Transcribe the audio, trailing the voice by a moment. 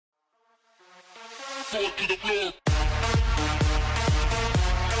fall to the floor.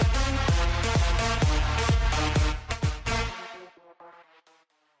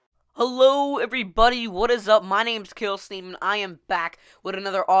 Hello everybody, what is up? My name's Killsleep and I am back with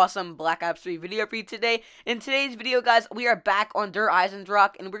another awesome Black Ops 3 video for you today. In today's video, guys, we are back on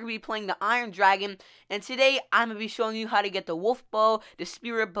EISENDRACHE and we're going to be playing the Iron Dragon. And today, I'm going to be showing you how to get the Wolf Bow, the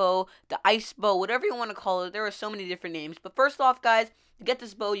Spirit Bow, the Ice Bow, whatever you want to call it. There are so many different names. But first off, guys, to get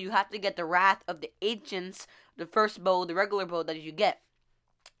this bow, you have to get the Wrath of the Ancients, the first bow, the regular bow that you get.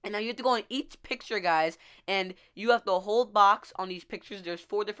 And now you have to go in each picture, guys, and you have the whole box on these pictures. There's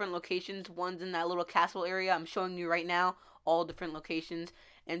 4 different locations. One's in that little castle area I'm showing you right now, all different locations.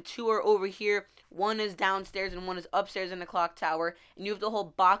 And 2 are over here. 1 is downstairs and 1 is upstairs in the clock tower. And you have the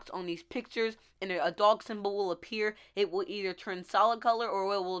whole box on these pictures, and a dog symbol will appear. It will either turn solid color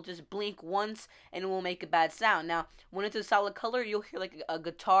or it will just blink once and it will make a bad sound. Now, when it's a solid color, you'll hear like a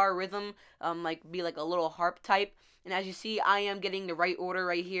guitar rhythm, be like a little harp type. And as you see, I am getting the right order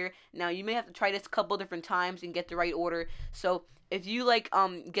right here. Now, you may have to try this a couple different times and get the right order. So, if you,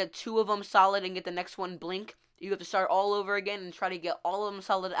 get 2 of them solid and get the next one blink, you have to start all over again and try to get all of them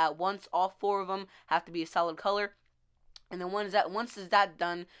solid at once. All 4 of them have to be a solid color. And then once that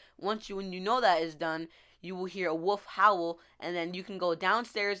done, when you know that is done, you will hear a wolf howl, and then you can go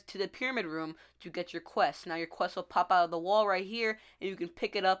downstairs to the pyramid room to get your quest. Now your quest will pop out of the wall right here, and you can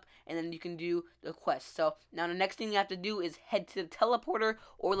pick it up, and then you can do the quest. So now the next thing you have to do is head to the teleporter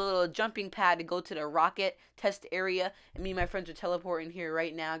or the little jumping pad to go to the rocket test area. And me and my friends are teleporting here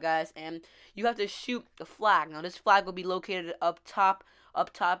right now, guys. And you have to shoot the flag. Now this flag will be located up top,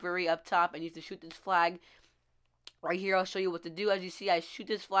 very up top, and you have to shoot this flag. Right here, I'll show you what to do. As you see, I shoot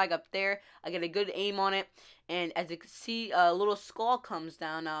this flag up there. I get a good aim on it. And as you can see, a little skull comes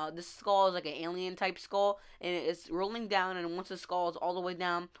down. This skull is like an alien type skull. And it's rolling down. And once the skull is all the way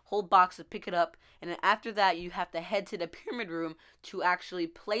down, hold box to pick it up. And then after that, you have to head to the pyramid room to actually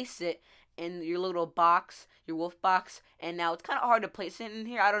place it in your little box, your wolf box. And now it's kind of hard to place it in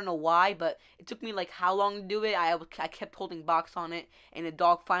here. I don't know why, but it took me like how long to do it. I kept holding box on it, and the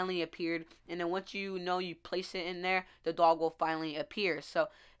dog finally appeared. And then once you know you place it in there, the dog will finally appear. So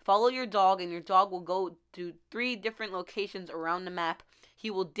follow your dog, and your dog will go to 3 different locations around the map. He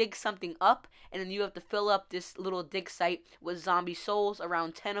will dig something up, and then you have to fill up this little dig site with zombie souls,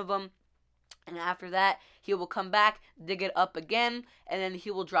 around 10 of them. And after that, he will come back, dig it up again, and then he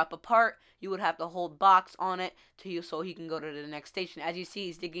will drop a part. You would have to hold box on it so he can go to the next station. As you see,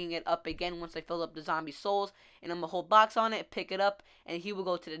 he's digging it up again once I fill up the zombie souls. And I'm going to hold box on it, pick it up, and he will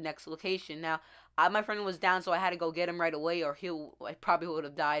go to the next location. Now, my friend was down, so I had to go get him right away, or I probably would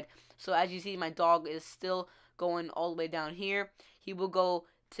have died. So as you see, my dog is still going all the way down here. He will go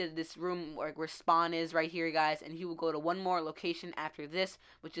to this room where spawn is right here, guys, and he will go to 1 more location after this,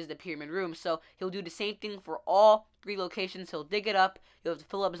 which is the pyramid room. So he'll do the same thing for all 3 locations. He'll dig it up, you'll have to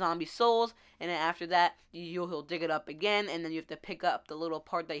fill up zombie souls, and then after that he'll dig it up again, and then you have to pick up the little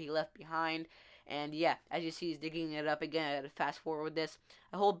part that he left behind. And yeah, as you see, he's digging it up again. I gotta fast forward this.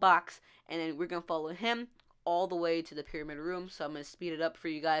 I hold box, and then we're gonna follow him all the way to the pyramid room. So I'm gonna speed it up for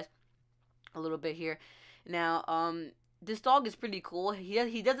you guys a little bit here. Now, this dog is pretty cool.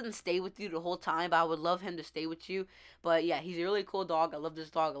 He doesn't stay with you the whole time, but I would love him to stay with you. But yeah, he's a really cool dog. I love this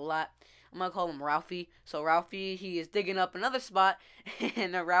dog a lot. I'm going to call him Ralphie. So Ralphie, he is digging up another spot.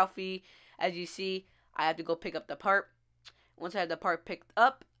 And Ralphie, as you see, I have to go pick up the part. Once I have the part picked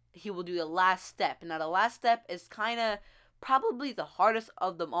up, he will do the last step. Now the last step is kind of probably the hardest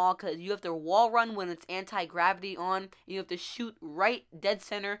of them all, because you have to wall run when it's anti-gravity on. You have to shoot right dead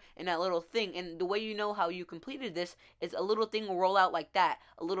center in that little thing. And the way you know how you completed this is a little thing will roll out like that,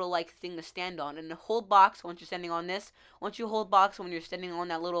 a little thing to stand on. And hold box once you're standing on this. Once you hold box when you're standing on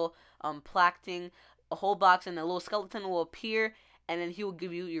that little plaque thing, a hold box, and the little skeleton will appear. And then he will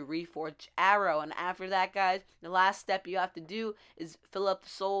give you your reforged arrow. And after that, guys, the last step you have to do is fill up the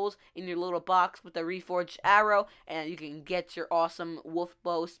souls in your little box with the reforged arrow, and you can get your awesome wolf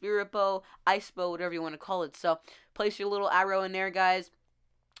bow, spirit bow, ice bow, whatever you want to call it. So place your little arrow in there, guys,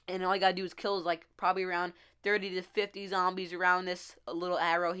 and all you gotta do is kill probably around 30 to 50 zombies around this little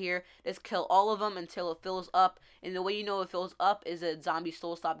arrow here. Just kill all of them until it fills up. And the way you know it fills up is that zombie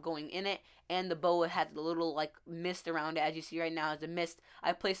soul stop going in it. And the bow has the little mist around it. As you see right now is the mist.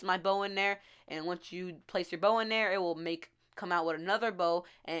 I placed my bow in there. And once you place your bow in there, it will make come out with another bow,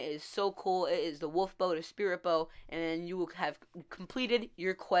 and it is so cool. It is the wolf bow, the spirit bow, and then you will have completed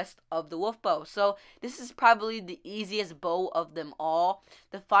your quest of the wolf bow. So this is probably the easiest bow of them all.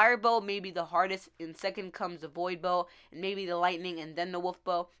 The fire bow may be the hardest, and second comes the void bow, and maybe the lightning, and then the wolf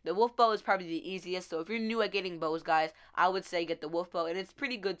bow. The wolf bow is probably the easiest, so if you're new at getting bows, guys, I would say get the wolf bow, and it's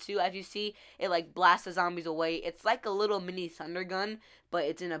pretty good too. As you see, it like blasts the zombies away. It's like a little mini thunder gun, but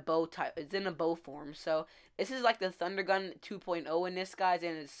it's in a bow type. It's in a bow form. So this is like the thunder gun 2.0 in this, guys,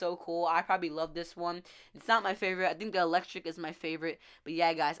 and it's so cool. I probably love this one. It's not my favorite. I think the electric is my favorite. But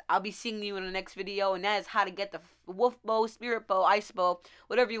yeah, guys, I'll be seeing you in the next video, and that is how to get the wolf bow, spirit bow, ice bow,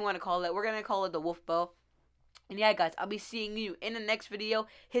 whatever you want to call it. We're gonna call it the wolf bow. And yeah, guys, I'll be seeing you in the next video.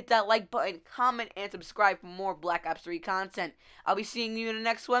 Hit that like button, comment, and subscribe for more Black Ops 3 content. I'll be seeing you in the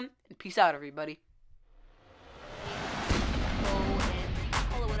next one, and peace out, everybody.